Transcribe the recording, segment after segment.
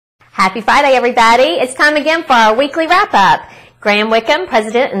Happy Friday, everybody. It's time again for our weekly wrap-up. Graham Wickham,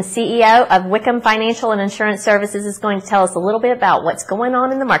 President and CEO of Wickham Financial and Insurance Services, is going to tell us a little bit about what's going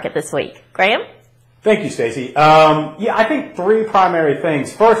on in the market this week. Graham? Thank you, Stacy. I think three primary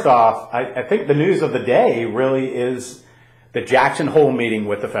things. First off, I think the news of the day really is the Jackson Hole meeting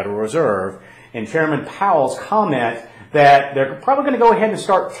with the Federal Reserve and Chairman Powell's comment that they're probably going to go ahead and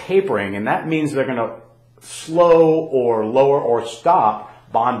start tapering, and that means they're going to slow or lower or stop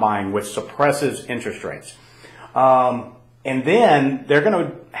bond buying, which suppresses interest rates. And then they're going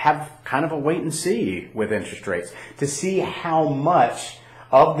to have kind of a wait and see with interest rates to see how much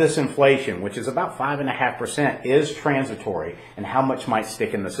of this inflation, which is about 5.5%, is transitory and how much might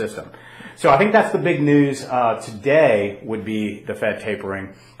stick in the system. So I think that's the big news today would be the Fed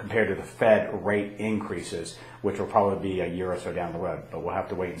tapering compared to the Fed rate increases, which will probably be a year or so down the road, but we'll have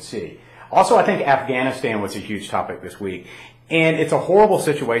to wait and see. Also, I think Afghanistan was a huge topic this week, and it's a horrible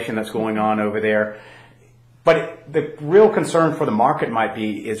situation that's going on over there. But the real concern for the market might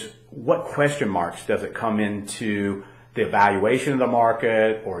be is what question marks does it come into the evaluation of the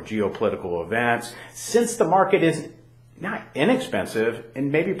market or geopolitical events, since the market is not inexpensive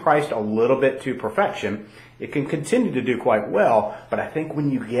and maybe priced a little bit to perfection. It can continue to do quite well, but I think when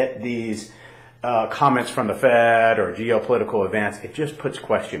you get these comments from the Fed or geopolitical events, it just puts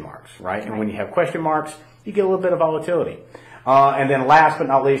question marks, right? And when you have question marks, you get a little bit of volatility. And then last but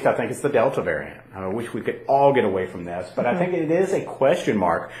not least, I think it's the Delta variant. I wish we could all get away from this, but I think it is a question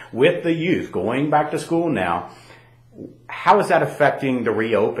mark with the youth going back to school now. How is that affecting the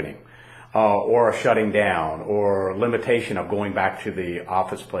reopening or shutting down or limitation of going back to the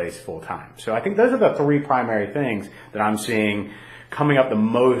office place full time? So I think those are the three primary things that I'm seeing coming up the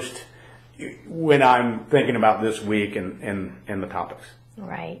most when I'm thinking about this week and the topics.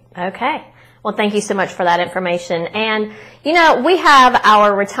 Right. Okay. Well, thank you so much for that information. And, you know, we have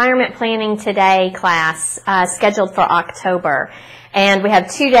our Retirement Planning Today class scheduled for October. And we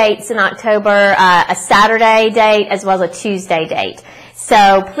have 2 dates in October, a Saturday date as well as a Tuesday date.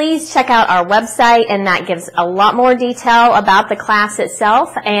 So please check out our website, and that gives a lot more detail about the class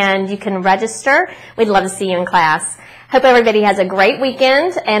itself, and you can register. We'd love to see you in class. Hope everybody has a great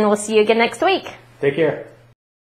weekend, and we'll see you again next week. Take care.